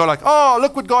perfect and we go like, oh,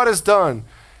 look what God has done.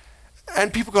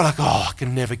 And people go like, oh, I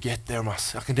can never get there.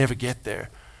 I can never get there.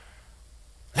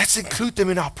 Let's include them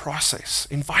in our process.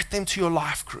 Invite them to your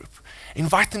life group.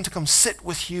 Invite them to come sit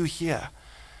with you here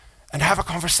and have a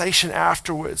conversation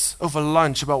afterwards over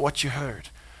lunch about what you heard.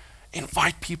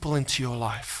 Invite people into your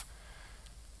life.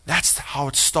 That's how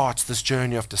it starts, this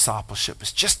journey of discipleship.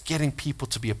 It's just getting people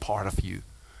to be a part of you.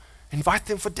 Invite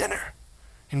them for dinner.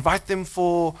 Invite them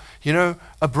for, a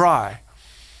braai,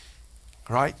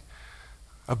 right?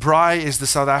 A braai is the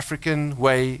South African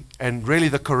way and really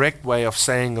the correct way of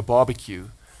saying a barbecue.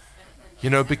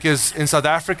 Because in South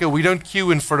Africa, we don't queue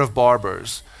in front of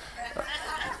barbers.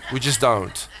 We just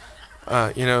don't.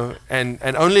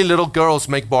 And only little girls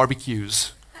make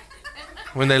barbecues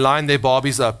when they line their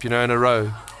Barbies up, in a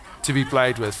row to be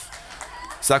played with.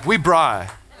 It's like, we braai,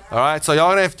 all right? So y'all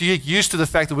going to have to get used to the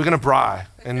fact that we're going to braai.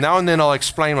 And now and then I'll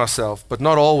explain myself, but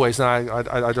not always, and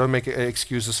I don't make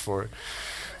excuses for it.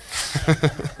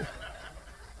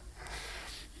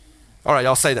 All right,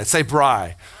 y'all say that. Say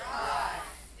braai.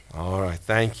 All right,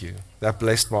 thank you. That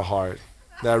blessed my heart.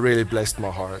 That really blessed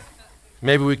my heart.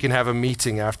 Maybe we can have a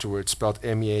meeting afterwards, spelled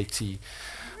MEATING.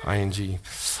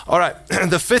 All right,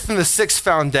 the fifth and the sixth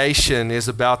foundation is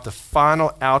about the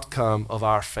final outcome of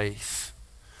our faith.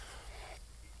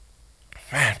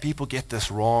 Man, people get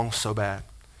this wrong so bad.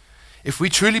 If we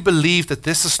truly believe that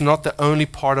this is not the only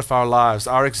part of our lives,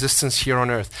 our existence here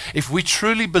on earth, if we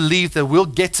truly believe that we'll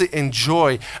get to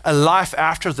enjoy a life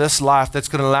after this life that's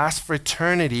going to last for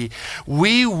eternity,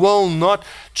 we will not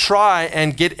try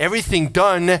and get everything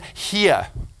done here.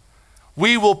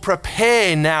 We will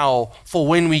prepare now for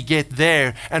when we get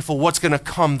there and for what's going to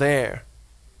come there.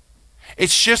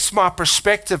 It shifts my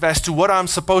perspective as to what I'm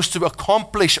supposed to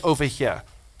accomplish over here.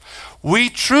 We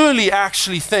truly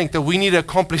actually think that we need to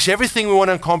accomplish everything we want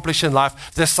to accomplish in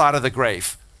life this side of the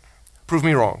grave. Prove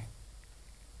me wrong.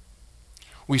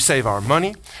 We save our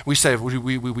money, we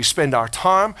spend our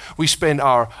time, we spend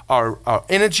our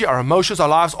energy, our emotions, our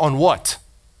lives on what?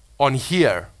 On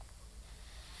here.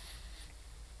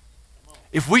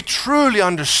 If we truly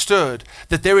understood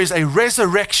that there is a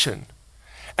resurrection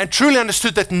and truly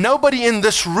understood that nobody in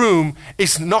this room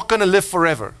is not going to live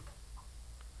forever,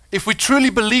 if we truly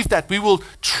believe that, we will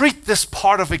treat this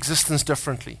part of existence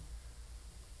differently.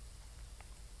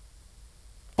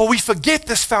 But we forget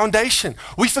this foundation.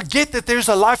 We forget that there's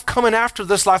a life coming after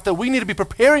this life that we need to be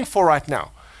preparing for right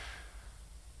now.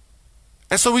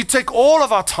 And so we take all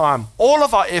of our time, all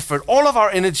of our effort, all of our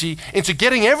energy into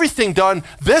getting everything done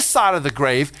this side of the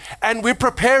grave, and we're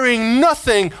preparing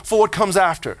nothing for what comes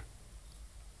after.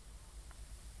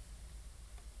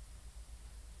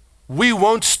 We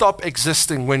won't stop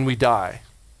existing when we die.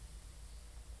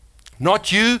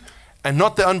 Not you and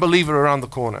not the unbeliever around the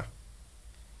corner.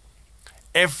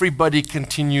 Everybody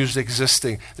continues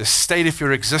existing. The state of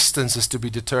your existence is to be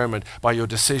determined by your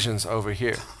decisions over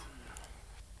here.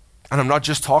 And I'm not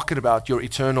just talking about your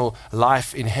eternal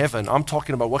life in heaven. I'm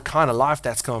talking about what kind of life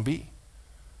that's going to be.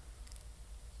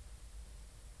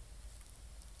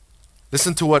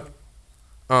 Listen to what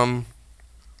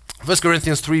 1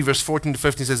 Corinthians 3 verse 14 to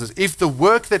 15 says this: if the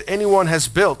work that anyone has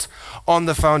built on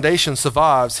the foundation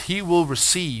survives, he will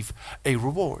receive a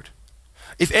reward.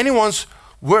 If anyone's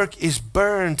work is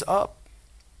burned up,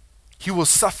 he will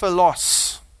suffer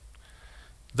loss,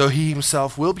 though he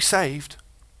himself will be saved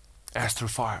as through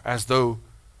fire,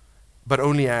 but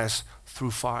only as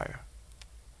through fire.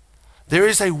 There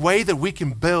is a way that we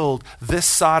can build this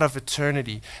side of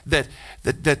eternity that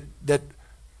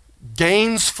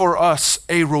gains for us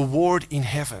a reward in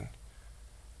heaven,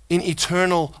 in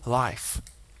eternal life.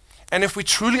 And if we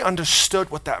truly understood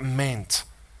what that meant,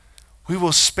 we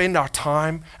will spend our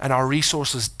time and our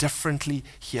resources differently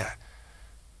here.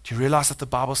 Do you realize that the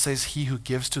Bible says he who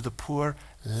gives to the poor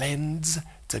lends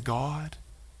to God?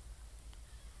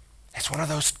 It's one of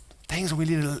those things we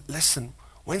need to listen.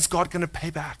 When's God going to pay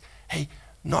back? Hey,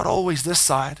 not always this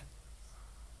side.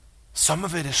 Some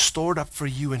of it is stored up for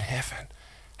you in heaven.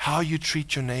 How you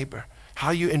treat your neighbor,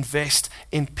 how you invest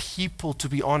in people, to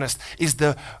be honest, is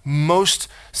the most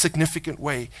significant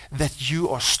way that you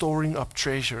are storing up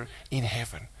treasure in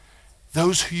heaven.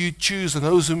 Those who you choose and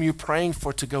those whom you're praying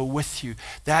for to go with you,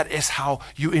 that is how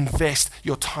you invest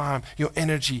your time, your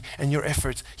energy, and your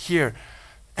efforts here.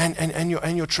 And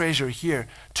your treasure here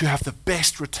to have the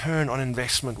best return on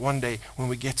investment one day when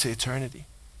we get to eternity.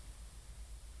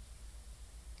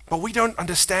 But we don't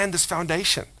understand this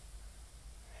foundation.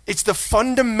 It's the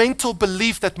fundamental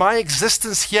belief that my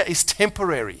existence here is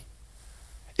temporary.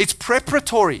 It's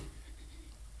preparatory.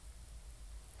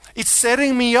 It's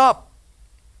setting me up.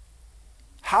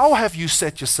 How have you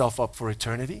set yourself up for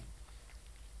eternity?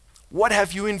 What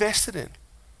have you invested in?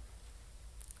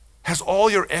 Has all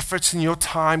your efforts and your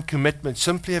time commitment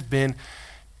simply have been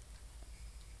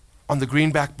on the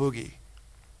greenback boogie,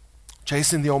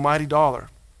 chasing the almighty dollar,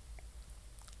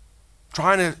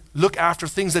 trying to look after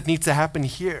things that need to happen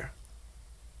here?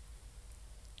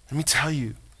 Let me tell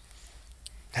you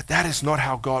that is not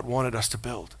how God wanted us to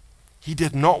build. He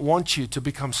did not want you to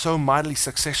become so mightily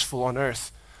successful on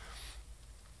earth,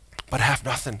 but have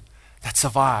nothing that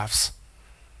survives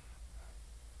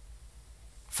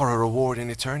for a reward in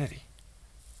eternity.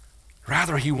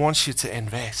 Rather, he wants you to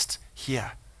invest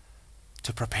here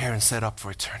to prepare and set up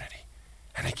for eternity.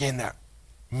 And again, that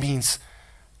means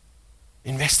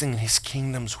investing in his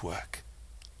kingdom's work,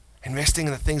 investing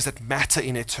in the things that matter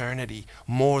in eternity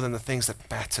more than the things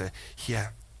that matter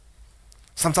here.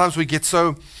 Sometimes we get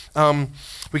so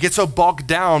bogged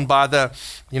down by the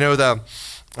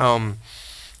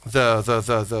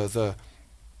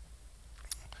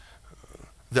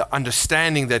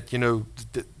understanding that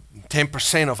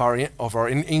 10% of our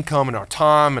income and our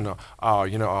time and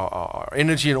our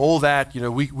energy and all that,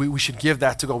 we should give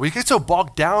that to God. We get so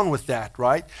bogged down with that,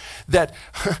 right? That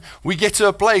we get to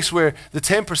a place where the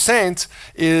 10%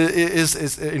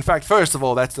 is in fact, first of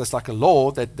all, that's like a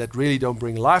law that really don't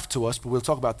bring life to us, but we'll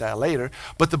talk about that later.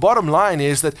 But the bottom line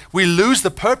is that we lose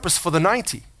the purpose for the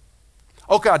 90.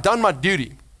 Okay, I've done my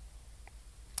duty.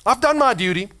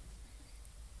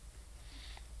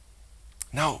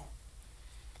 No.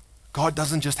 God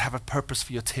doesn't just have a purpose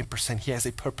for your 10%. He has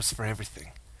a purpose for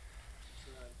everything.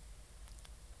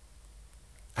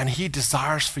 And he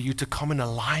desires for you to come in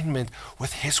alignment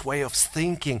with his way of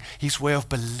thinking, his way of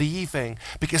believing.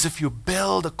 Because if you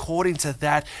build according to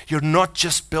that, you're not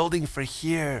just building for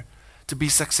here to be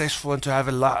successful and to have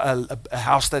a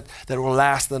house that will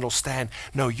last and that will stand.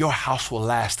 No, your house will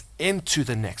last into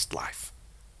the next life.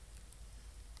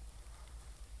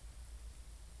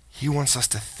 He wants us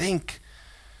to think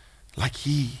like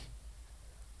he.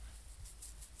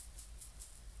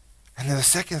 And then the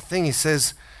second thing he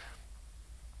says,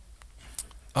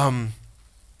 the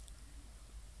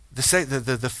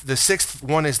sixth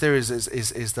one is there is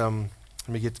let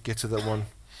me get to that one.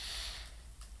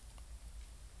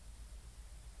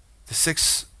 The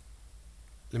sixth,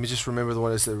 let me just remember the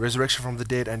one is the resurrection from the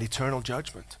dead and eternal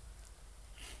judgment.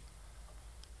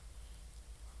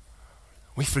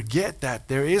 We forget that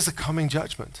there is a coming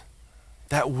judgment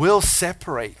that will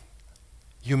separate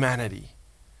humanity.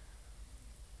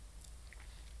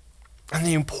 And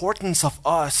the importance of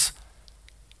us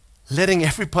letting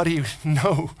everybody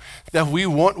know that we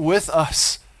want with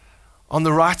us on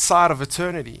the right side of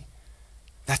eternity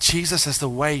that Jesus is the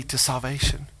way to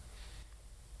salvation.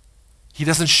 He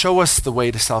doesn't show us the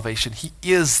way to salvation. He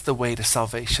is the way to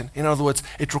salvation. In other words,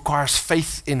 it requires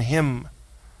faith in him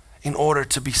in order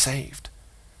to be saved.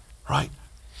 Right?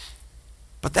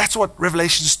 But that's what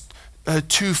Revelation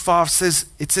 2:5 says.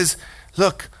 It says,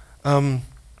 look,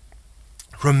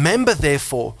 remember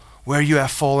therefore where you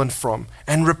have fallen from,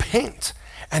 and repent,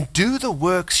 and do the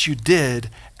works you did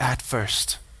at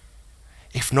first.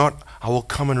 If not, I will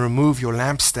come and remove your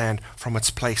lampstand from its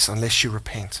place unless you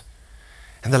repent.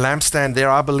 And the lampstand there,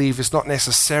 I believe, is not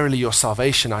necessarily your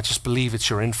salvation. I just believe it's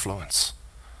your influence.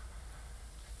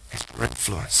 It's your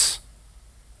influence.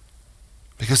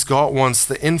 Because God wants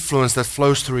the influence that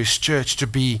flows through his church to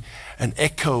be an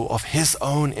echo of his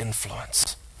own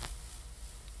influence.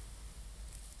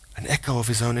 an echo of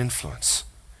his own influence.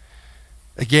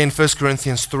 Again, 1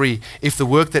 Corinthians 3, if the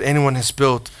work that anyone has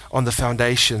built on the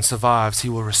foundation survives, he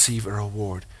will receive a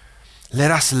reward.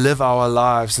 Let us live our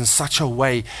lives in such a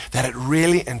way that it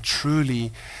really and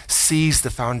truly sees the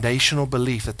foundational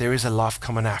belief that there is a life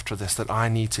coming after this that I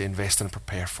need to invest and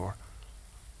prepare for.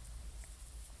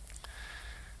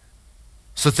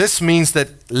 So this means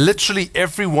that literally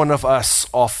every one of us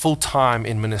are full-time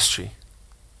in ministry.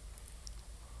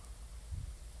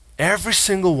 Every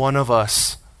single one of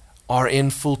us are in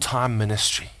full-time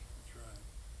ministry.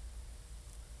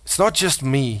 It's not just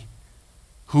me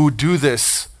who do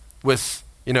this with,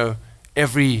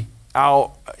 every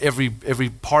hour, every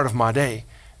part of my day.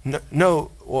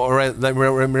 No, or let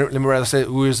me rather say,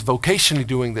 who is vocationally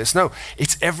doing this. No,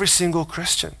 it's every single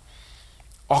Christian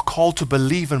are called to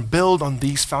believe and build on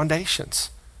these foundations.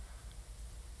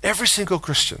 Every single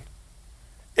Christian.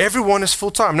 Everyone is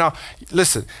full-time. Now,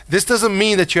 listen, this doesn't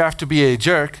mean that you have to be a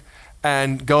jerk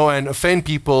and go and offend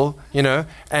people,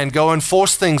 and go and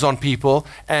force things on people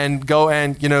and go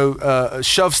and,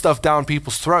 shove stuff down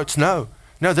people's throats. No,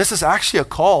 this is actually a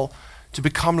call to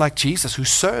become like Jesus, who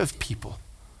served people,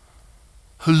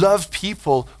 who loved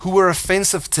people who were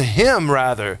offensive to him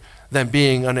rather than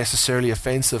being unnecessarily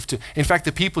offensive to. In fact,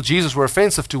 the people Jesus were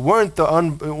offensive to weren't the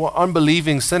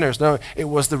unbelieving sinners. No, it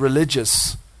was the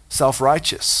religious,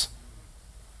 self-righteous.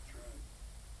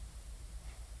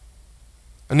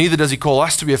 And neither does he call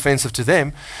us to be offensive to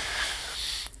them.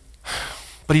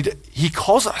 But he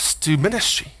calls us to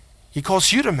ministry. He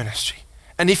calls you to ministry.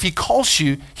 And if he calls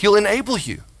you, he'll enable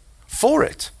you for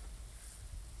it.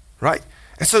 Right?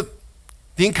 And so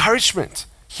the encouragement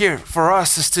here for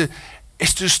us is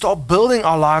to start building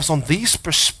our lives on these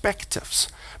perspectives.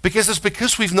 Because it's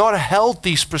because we've not held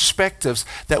these perspectives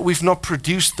that we've not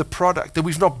produced the product, that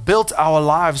we've not built our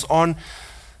lives on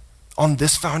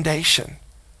this foundation.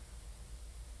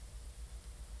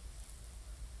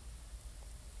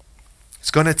 It's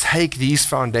going to take these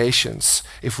foundations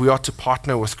if we are to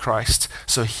partner with Christ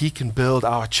so he can build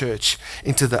our church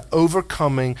into the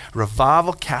overcoming,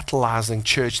 revival catalyzing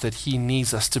church that he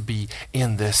needs us to be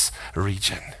in this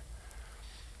region.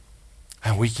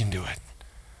 And we can do it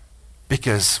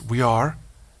because we are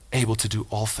able to do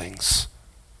all things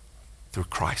through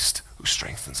Christ who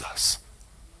strengthens us.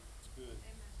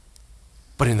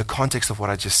 But in the context of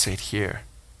what I just said here,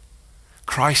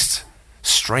 Christ's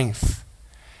strength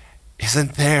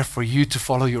isn't there for you to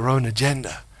follow your own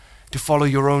agenda, to follow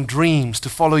your own dreams, to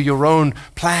follow your own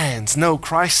plans. No,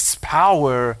 Christ's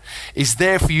power is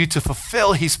there for you to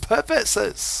fulfill his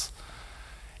purposes.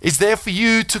 It's there for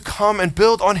you to come and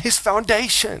build on his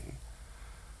foundation.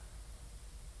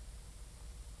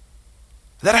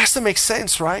 That has to make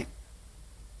sense, right?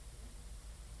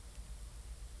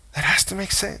 That has to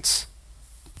make sense.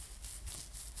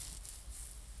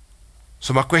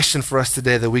 So my question for us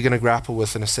today that we're going to grapple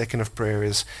with in a second of prayer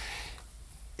is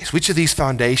which of these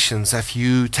foundations have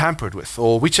you tampered with,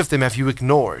 or which of them have you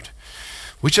ignored?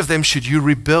 Which of them should you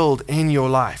rebuild in your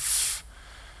life?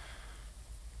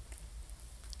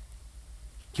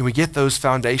 Can we get those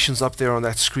foundations up there on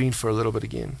that screen for a little bit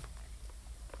again?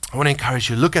 I want to encourage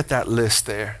you, look at that list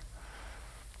there.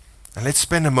 And let's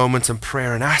spend a moment in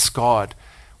prayer and ask God,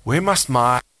 where must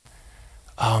my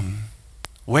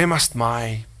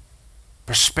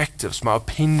perspectives, my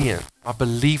opinion, my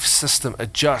belief system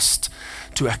adjust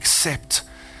to accept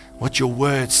what your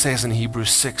word says in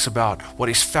Hebrews 6 about what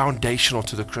is foundational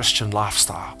to the Christian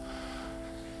lifestyle?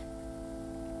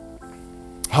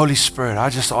 Holy Spirit, I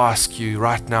just ask you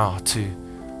right now to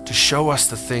show us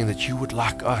the thing that you would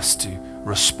like us to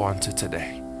respond to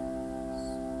today.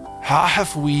 How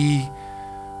have we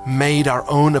made our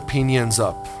own opinions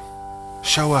up?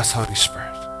 Show us, Holy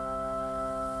Spirit.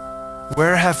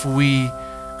 Where have we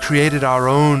created our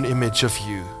own image of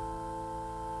you?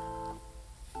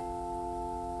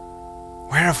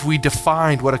 Where have we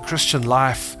defined what a Christian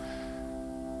life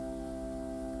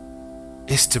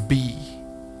is to be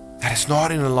that is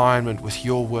not in alignment with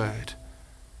your word?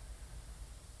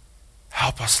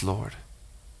 Help us, Lord.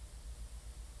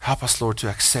 Help us, Lord, to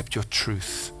accept your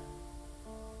truth.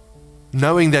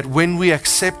 Knowing that when we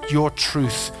accept your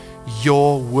truth,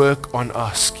 your work on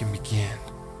us can begin.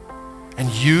 And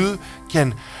you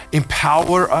can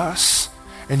empower us,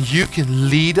 and you can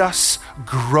lead us,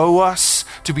 grow us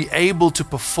to be able to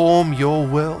perform your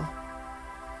will.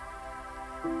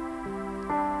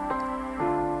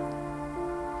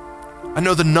 I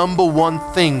know the number one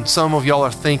thing some of y'all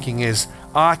are thinking is,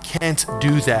 I can't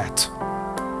do that.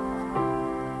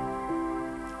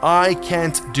 I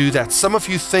can't do that. Some of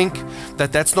you think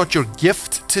that that's not your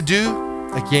gift to do.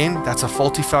 Again, that's a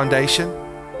faulty foundation.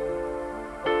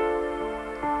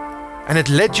 And it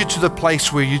led you to the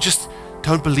place where you just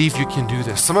don't believe you can do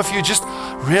this. Some of you are just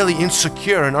really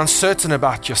insecure and uncertain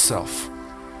about yourself.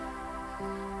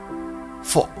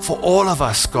 For all of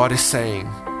us, God is saying,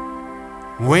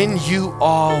 when you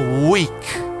are weak,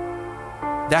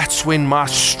 that's when my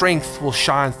strength will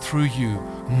shine through you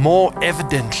more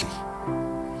evidently.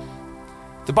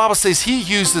 The Bible says He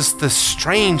uses the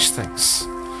strange things,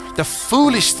 the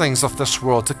foolish things of this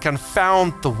world to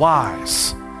confound the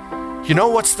wise. You know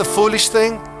what's the foolish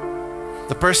thing?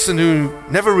 The person who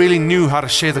never really knew how to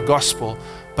share the gospel,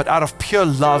 but out of pure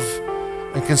love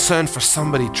and concern for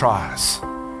somebody tries.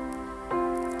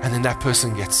 And then that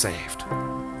person gets saved.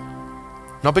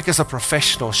 Not because a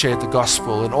professional shared the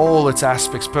gospel in all its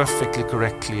aspects perfectly,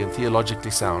 correctly, and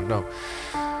theologically sound. No.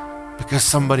 Because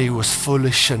somebody was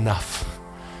foolish enough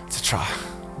to try.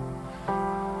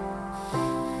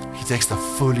 He takes the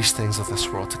foolish things of this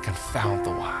world to confound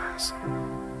the wise.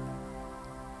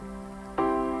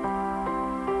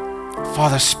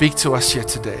 Father, speak to us here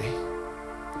today.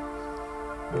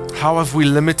 How have we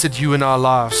limited you in our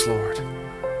lives, Lord?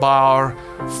 By our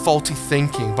faulty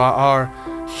thinking, by our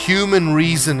human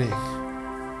reasoning.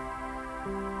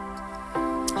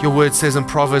 Your word says in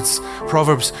Proverbs,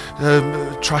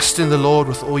 trust in the Lord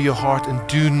with all your heart and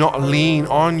do not lean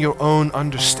on your own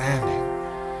understanding.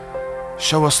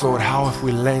 Show us, Lord, how have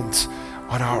we leant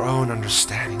on our own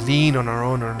understanding, lean on our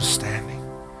own understanding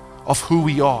of who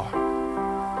we are.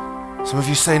 Some of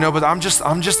you say, no, but I'm just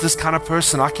this kind of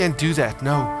person. I can't do that.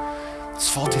 No, it's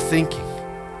faulty thinking.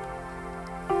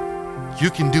 You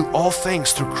can do all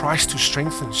things through Christ who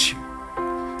strengthens you.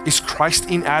 Is Christ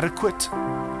inadequate?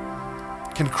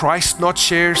 Can Christ not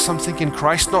share something? Can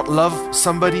Christ not love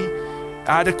somebody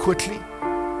adequately?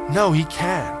 No, He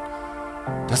can.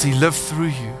 Does He live through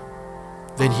you?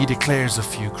 Then He declares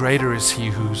of you, greater is He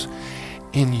who's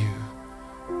in you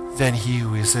than he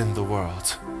who is in the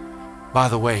world. By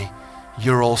the way,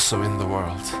 you're also in the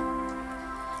world.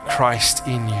 Christ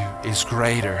in you is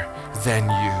greater than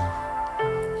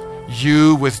you.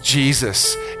 You with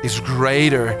Jesus is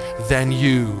greater than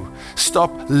you.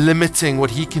 Stop limiting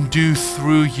what He can do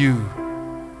through you.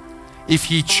 If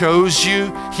He chose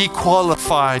you, He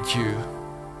qualified you.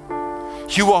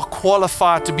 You are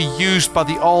qualified to be used by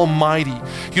the Almighty.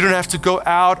 You don't have to go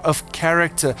out of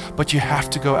character, but you have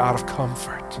to go out of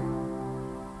comfort.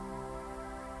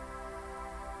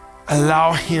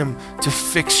 Allow Him to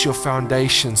fix your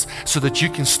foundations so that you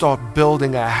can start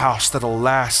building a house that'll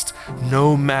last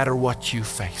no matter what you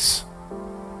face.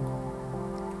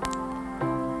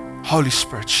 Holy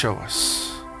Spirit, show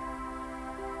us.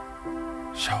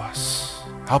 Show us.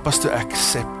 Help us to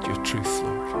accept your truth,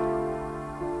 Lord.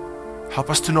 Help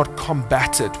us to not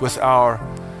combat it with our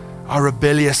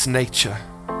rebellious nature.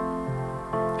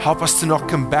 Help us to not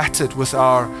combat it with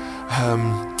our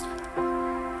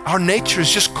nature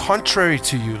is just contrary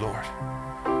to you, Lord.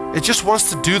 It just wants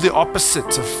to do the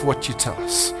opposite of what you tell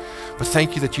us. But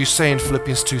thank you that you say in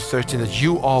Philippians 2:13 that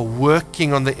you are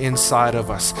working on the inside of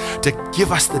us to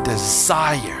give us the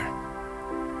desire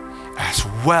as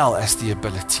well as the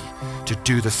ability to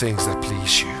do the things that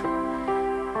please you.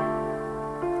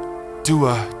 Do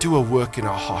a work in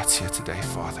our hearts here today,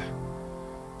 Father,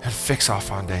 and fix our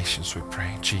foundations, we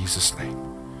pray in Jesus' name.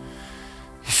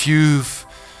 If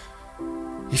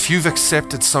you've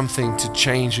accepted something to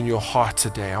change in your heart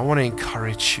today, I want to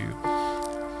encourage you.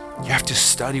 You have to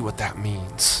study what that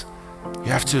means.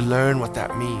 You have to learn what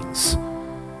that means.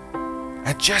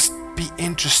 And just be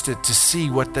interested to see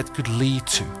what that could lead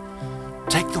to.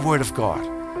 Take the Word of God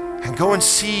and go and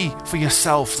see for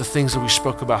yourself the things that we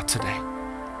spoke about today.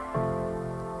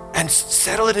 And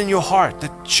settle it in your heart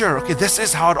that, sure, okay, this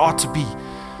is how it ought to be.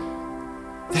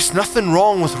 There's nothing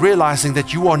wrong with realizing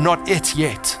that you are not it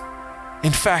yet.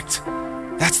 In fact,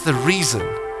 that's the reason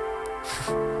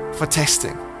for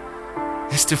testing,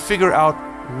 is to figure out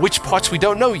which parts we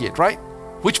don't know yet, right?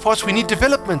 Which parts we need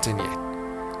development in yet.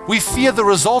 We fear the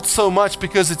results so much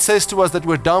because it says to us that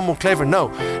we're dumb or clever. No,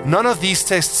 none of these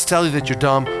tests tell you that you're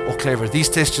dumb or clever. These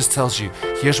tests just tells you,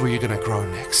 here's where you're going to grow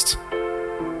next.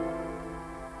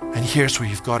 And here's where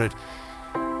you've got it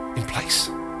in place.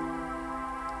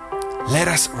 Let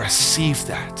us receive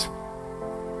that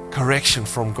correction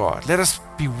from God. Let us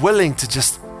be willing to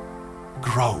just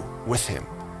grow with Him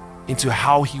into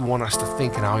how He wants us to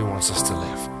think and how He wants us to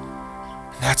live.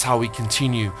 And that's how we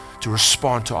continue to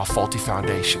respond to our faulty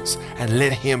foundations and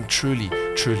let Him truly,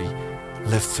 truly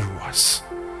live through us.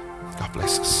 God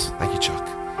bless us. Thank you,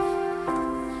 Chuck.